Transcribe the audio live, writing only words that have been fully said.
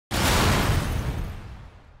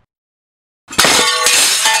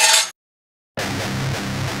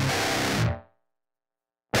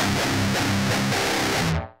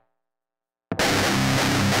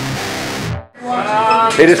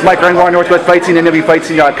Hey, this is Mike Rengwar, Northwest Fight Scene,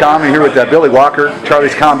 NWFightScene.com. I'm here with Billy Walker,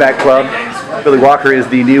 Charlie's Combat Club. Billy Walker is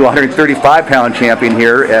the new 135-pound champion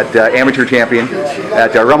here at amateur champion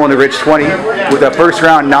at Rumble in the Ridge 20 with a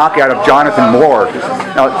first-round knockout of Jonathan Moore.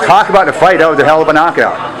 Now, talk about the fight. That was a hell of a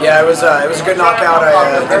knockout. Yeah, it was a good knockout.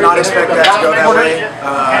 I did not expect that to go that way. It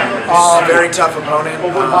was a very tough opponent.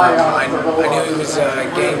 I knew he was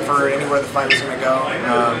game for anywhere the fight was going to go.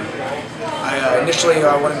 Initially,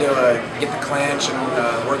 I wanted to get the clinch and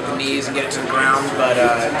work the knees and get it to the ground, but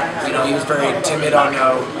you know, he was very timid on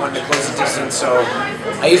wanting to close the distance, so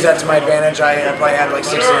I used that to my advantage. I probably had like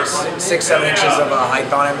 6-7 inches of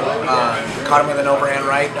height on him. Caught him with an overhand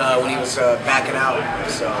right when he was backing out.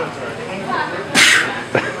 So.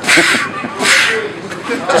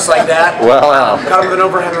 Just like that. Well, caught him with an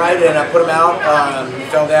overhand right and I put him out. He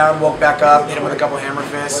fell down, woke back up, hit him with a couple hammer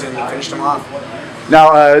fists, and finished him off.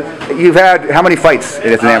 Now, you've had how many fights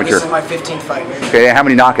as an amateur? This is my 15th fight. Okay, how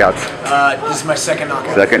many knockouts? This is my second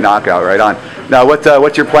knockout. Second knockout, right on. Now,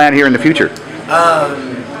 what's your plan here in the future?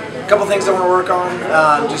 A couple things I want to work on,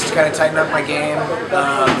 just to kind of tighten up my game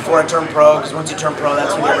before I turn pro, because once you turn pro,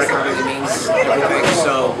 that's when your record really means everything.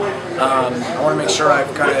 So I want to make sure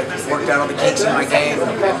I've kind of worked out all the kinks in my game,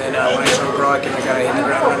 and then when I turn pro, I can kind of hit the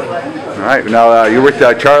ground running. All right, now you're with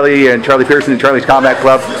Charlie and Charlie Pearson and Charlie's Combat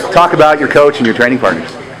Club. Talk about your coach and your training partners.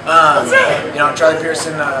 You know, Charlie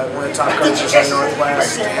Pearson, one of the top coaches in the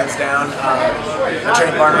Northwest, hands down. My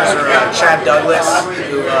training partners are Chad Douglas,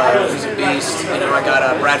 who's a beast. You know, I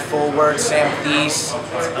got Brad Fulward, Sam Thies, a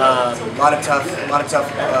lot of tough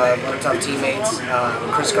teammates.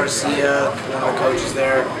 Chris Garcia, one of the coaches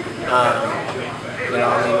there. You know,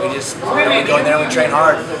 I mean, we go in there and we train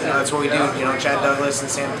hard. You know, that's what we do. You know, Chad Douglas and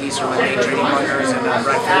Sam Thies are my main training partners, and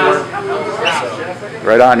Brad Fulward. So.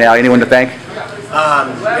 Right on. Now, anyone to thank? You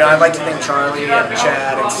know, I'd like to thank Charlie and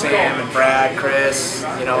Chad and Sam and Brad, Chris,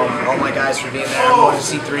 you know, all my guys for being there. Going to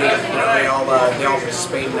C3, you know, they all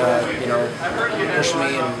participate in, you know, pushing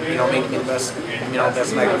me and, you know, making me the best, you know,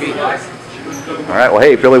 best that I could be. All right. Well,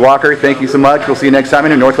 hey, Billy Walker, thank you so much. We'll see you next time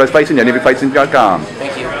in Northwest Fight Scene, NWFightScene.com.